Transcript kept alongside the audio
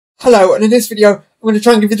Hello, and in this video, I'm going to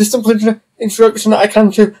try and give you the simple introduction that I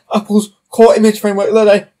can to Apple's CoreImage framework that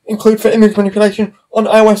I include for image manipulation on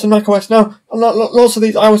iOS and macOS. Now, on lots of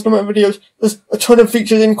these iOS number videos, there's a ton of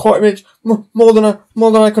features in CoreImage, more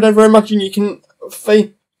than I could ever imagine. You can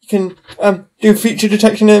do feature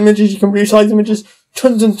detection in images, you can resize images,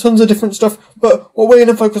 tons and tons of different stuff. But what we're going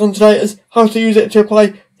to focus on today is how to use it to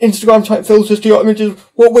apply Instagram type filters to your images.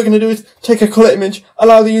 What we're going to do is take a colour image,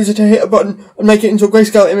 allow the user to hit a button and make it into a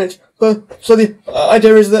grayscale image. So the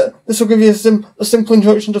idea is that this will give you a simple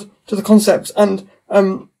introduction to the concepts, and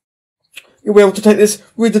you'll be able to take this,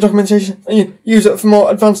 read the documentation, and use it for more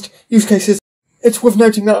advanced use cases. It's worth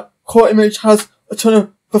noting that CoreImage has a ton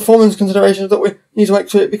of performance considerations that we need to make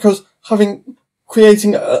to it, because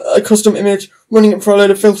creating a custom image, running it for a load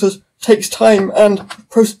of filters takes time and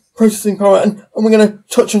processing power, and we're going to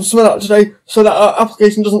touch on some of that today so that our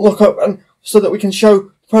application doesn't lock up and so that we can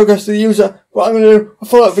show progress to the user. But I'm going to do a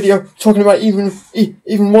follow-up video talking about even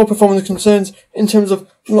more performance concerns in terms of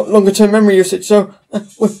longer term memory usage. So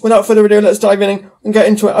without further ado, let's dive in and get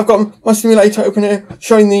into it. I've got my simulator open here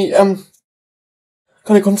showing the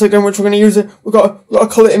kind of concept in which we're going to use it. We've got a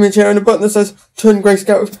colour image here and a button that says turn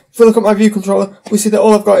grayscale. If we look at my view controller, we see that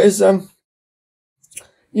all I've got is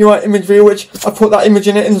UI image view, which I put that image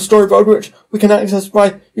in the storyboard, which we can access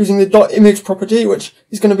by using the .image property, which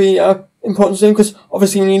is going to be important soon, because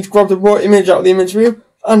obviously we need to grab the raw image out of the image view.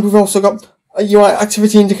 And we've also got a UI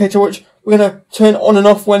activity indicator, which we're going to turn on and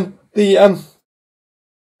off when the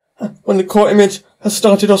core image has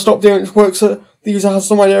started or stopped doing its work, so the user has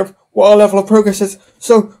some idea of what our level of progress is.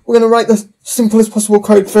 So we're going to write the simplest possible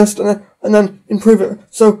code first and then improve it.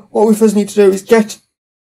 So what we first need to do is get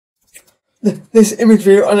this image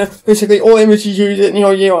view, and basically all images used in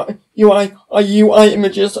your UI are UI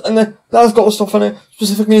images, and that's got the stuff on it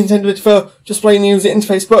specifically intended for displaying the user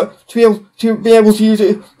interface. But to be able to use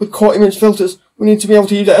it with CoreImage filters, we need to be able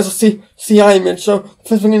to use it as a CI image. So the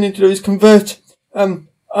first thing we need to do is convert our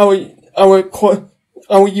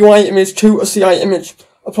UI image to a CI image.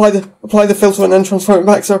 Apply the filter and then transform it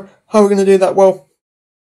back. So how are we going to do that? Well,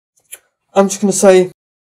 I'm just going to say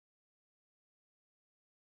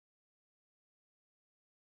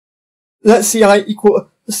let CI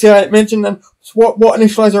equal the CI image, and then what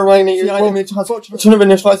initializer are we going to use? CI image has a ton of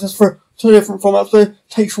initializers for a ton of different formats, but it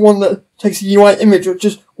takes one that takes a UI image, which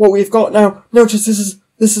is what we've got now. Notice this is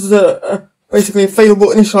basically a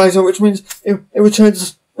failable initializer, which means it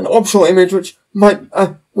returns an optional image, which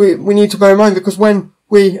we need to bear in mind, because when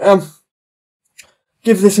we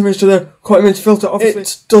give this image to the CoreImage filter, obviously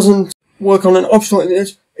it doesn't work on an optional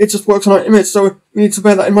image, it just works on an image, so we need to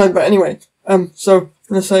bear that in mind. But anyway, so I'm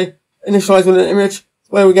going to say initialize with an image.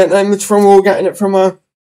 Where we get that image from? We're getting it from our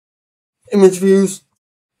image views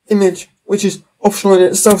image, which is optional in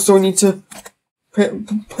itself, so we need to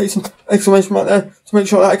place an exclamation mark there to make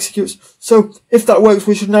sure that executes. So if that works,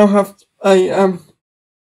 we should now have a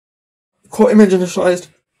CoreImage initialized.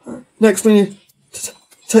 Next we need to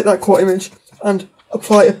take that core image and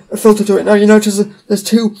apply a filter to it. Now you notice that there's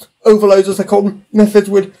two overloads, as they're called, methods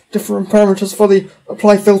with different parameters for the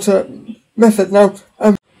apply filter method. Now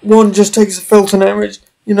one just takes a filter name, which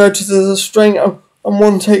you notice there's a string, and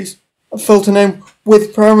one takes a filter name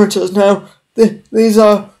with parameters. Now these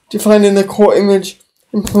are defined in the CoreImage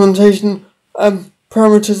implementation.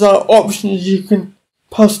 Parameters are options you can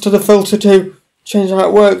pass to the filter to change how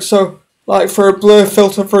it works. So like for a blur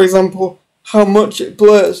filter, for example, how much it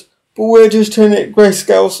blurs, but we're just turning it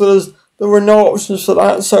grayscale, so there were no options for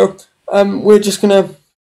that. So we're just gonna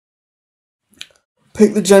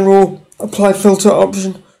pick the general apply filter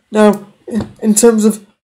option. Now in terms of,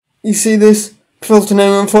 you see this filter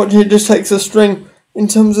name, unfortunately it just takes a string. In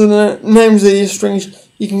terms of the names of these strings,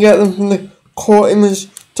 you can get them from the CoreImage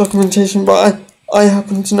documentation, but I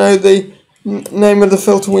happen to know the name of the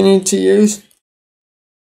filter we need to use.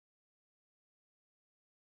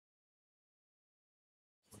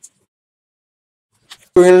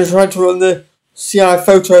 We're going to try to run the CI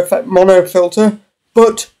photo effect mono filter,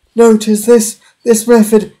 but notice this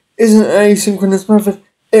method isn't an asynchronous method.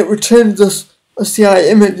 It returns us a CI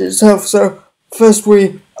image itself. So first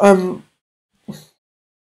we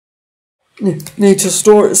need to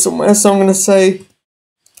store it somewhere. So I'm going to say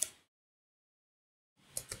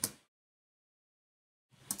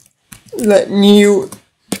let new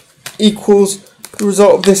equals the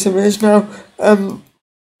result of this image. Now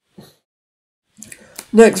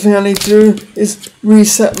next thing I need to do is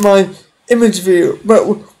reset my image view, but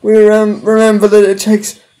we remember that it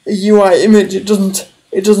takes a UI image. It doesn't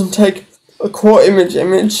take a CoreImage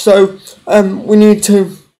image, so we need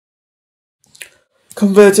to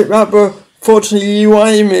convert it back. But fortunately,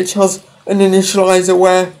 UI image has an initializer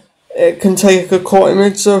where it can take a core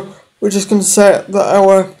image. So we're just going to set that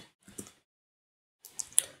our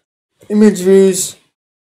image views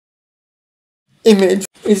image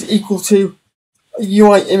is equal to a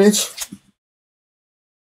UI image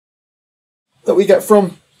that we get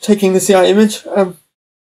from taking the CI image,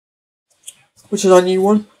 which is our new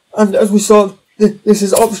one. And as we saw, this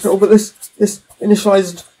is optional, but this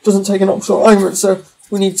initializer doesn't take an optional argument, so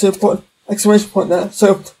we need to put an exclamation point there.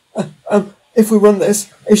 So if we run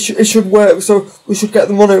this, it should work. So we should get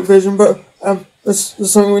the mono version, but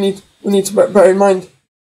there's something we need to bear in mind.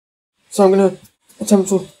 So I'm going to attempt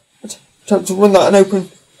to run that and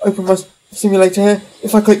open my simulator here.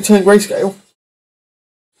 If I click turn grayscale,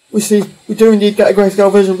 we see we do indeed get a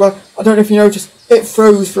grayscale version, but I don't know if you noticed, it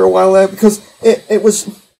froze for a while there because it was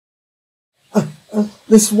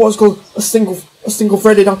this is what's called a single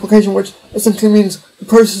threaded application, which essentially means the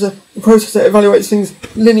processor evaluates things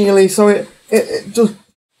linearly. So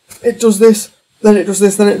it does this, then it does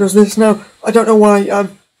this, then it does this. Now I don't know why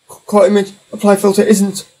CoreImage apply filter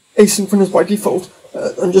isn't asynchronous by default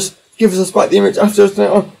and just gives us back the image after it's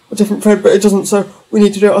on a different thread, but it doesn't. So we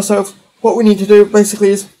need to do it ourselves. What we need to do basically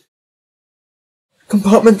is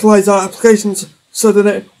compartmentalize our applications so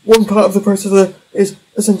that one part of the processor is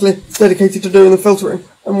essentially dedicated to doing the filtering,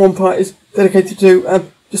 and one part is dedicated to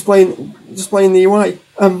displaying the UI.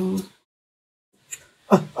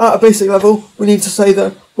 At a basic level, we need to say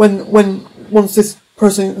that once this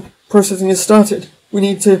processing is started, we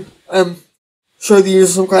need to show the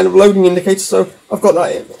user some kind of loading indicator. So I've got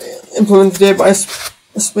that implemented here by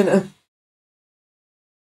a spinner.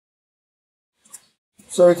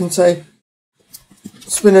 So we can say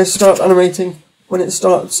spinner start animating when it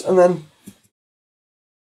starts, and then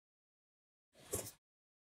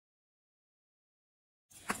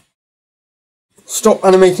stop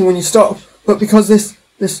animating when you stop. But because this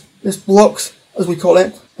blocks, as we call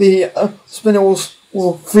it, the spinner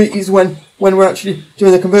will freeze when we're actually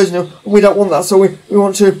doing the conversion, and we don't want that. So we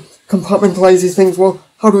want to compartmentalize these things. Well,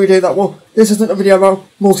 how do we do that? Well, this isn't a video about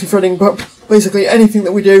multi-threading, but basically anything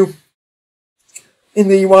that we do in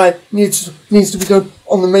the UI needs to be done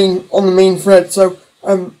on the main thread, so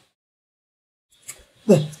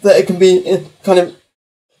that it can be kind of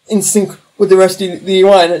in sync with the rest of the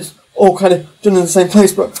UI, and it's all kind of done in the same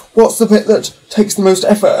place. But what's the bit that takes the most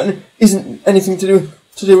effort and isn't anything to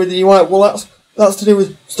do with the UI? Well, that's to do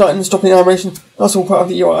with starting and stopping animation. That's all part of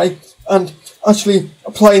the UI, and actually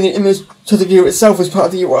applying the image to the view itself is part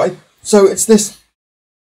of the UI. So it's this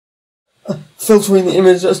filtering the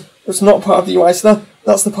image that's not part of the UI. So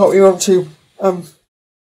that's the part we want to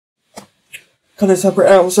kind of separate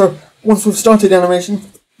out. So once we've started animation,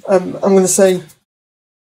 I'm going to say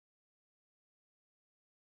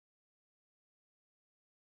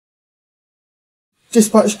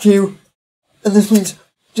dispatch queue, and this means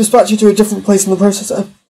dispatch it to a different place in the processor,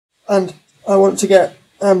 and I want to get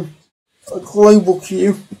a global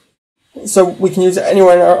queue so we can use it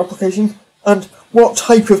anywhere in our application. And what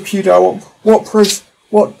type of queue do I want?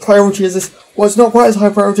 What priority is this? Well, it's not quite as high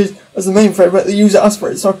priority as the main thread, but the user asked for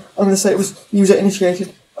it, so I'm going to say it was user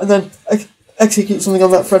initiated, and then execute something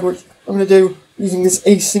on that thread, which I'm going to do using this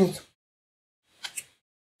async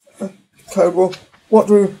code. Well, what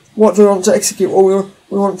do we want to execute? Well,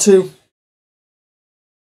 we want to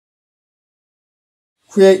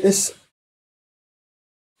create this.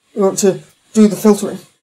 We want to do the filtering,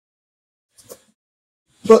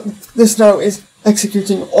 but this now is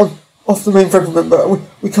executing off the main thread. Remember,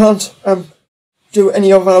 we can't do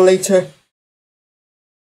any of our later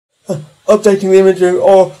updating the imagery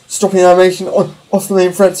or stopping animation off the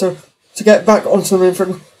main thread. So to get back onto the main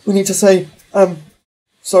thread, we need to say,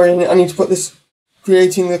 sorry, I need to put this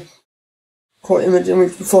creating the CoreImage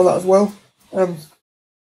image before that as well,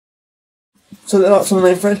 so that that's on the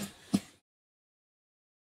main thread.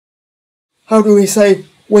 How do we say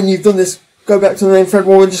when you've done this, go back to the main thread?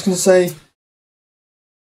 Well, we're just going to say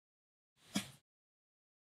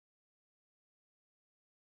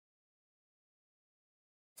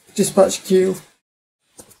dispatch queue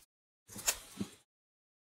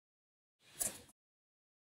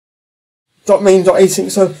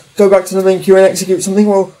 .main.async, so go back to the main queue and execute something.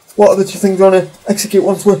 Well, what are the two things we want to execute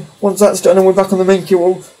once that's done and we're back on the main queue?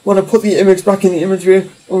 Well, we want to put the image back in the image view,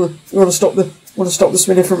 and we want to stop the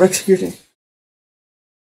spinner from executing.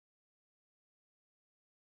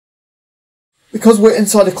 Because we're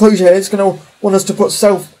inside a closure here, it's going to want us to put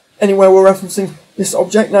self anywhere we're referencing this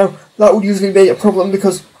object. Now, that would usually be a problem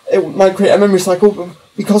because it might create a memory cycle, but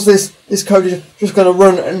because this code is just going to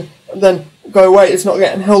run and then go away, it's not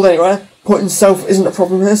getting held anywhere. Putting self isn't a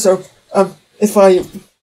problem here. So if I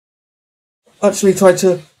actually try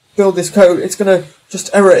to build this code, it's going to just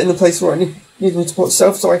error in the place where it needs me to put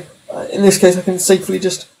self. So in this case, I can safely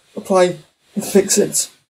just apply and fix it.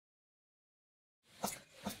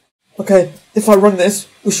 Okay, if I run this,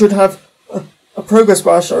 we should have a progress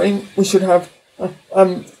bar showing. We should have,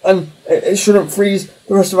 and it shouldn't freeze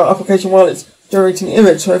the rest of our application while it's generating the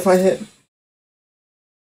image. So if I hit,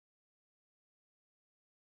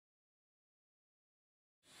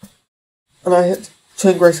 and I hit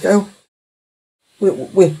turn grayscale, we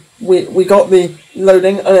got the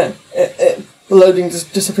loading, and the loading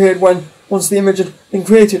just disappeared once the image had been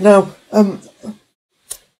created. Now,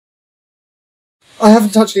 I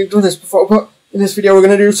haven't actually done this before, but in this video we're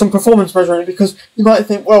going to do some performance measuring, because you might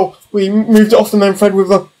think, well, we moved it off the main thread, we've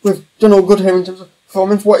done all good here in terms of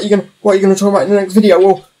performance. What are you going to talk about in the next video?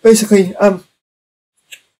 Well, basically,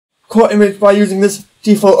 CoreImage, by using this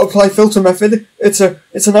default apply filter method, it's a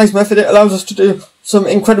nice method. It allows us to do some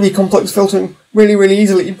incredibly complex filtering really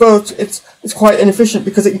easily, but it's quite inefficient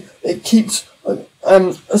because it keeps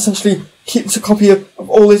essentially keeps a copy of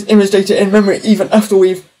all this image data in memory even after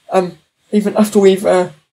we've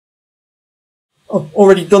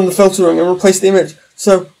already done the filtering and replaced the image.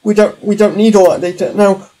 So we don't need all that data.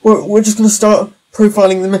 Now we're just going to start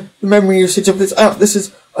profiling the memory usage of this app. This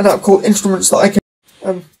is an app called Instruments that I can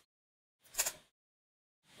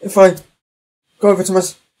if I go over to my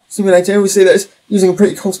simulator, we see that it's using a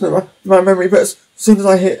pretty constant amount of memory, but as soon as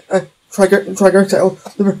I hit try go tail,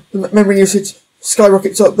 the memory usage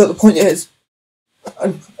skyrockets up. But the point is,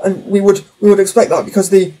 and we would expect that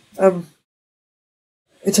because it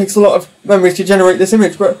takes a lot of memory to generate this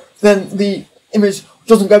image, but then the image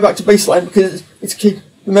doesn't go back to baseline because the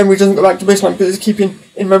memory doesn't go back to baseline because it's keeping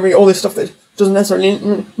in memory all this stuff that it doesn't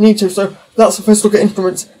necessarily need to. So that's the first look at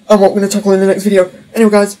instruments and what we're going to tackle in the next video.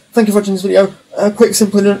 Anyway guys, thank you for watching this video. A quick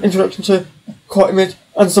simple introduction to CoreImage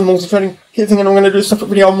and some multithreading. Keep thinking I'm going to do a separate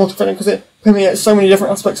video on multithreading because it permeates so many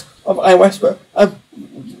different aspects of iOS, but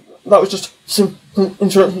that was just some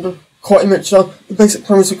introduction to CoreImage. So the basic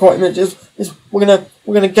premise of CoreImage is we're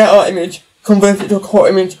gonna get our image, convert it to a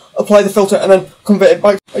CoreImage, apply the filter, and then convert it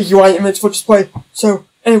back to a UI image for display. So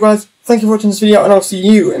anyway guys, thank you for watching this video, and I'll see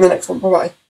you in the next one. Bye bye.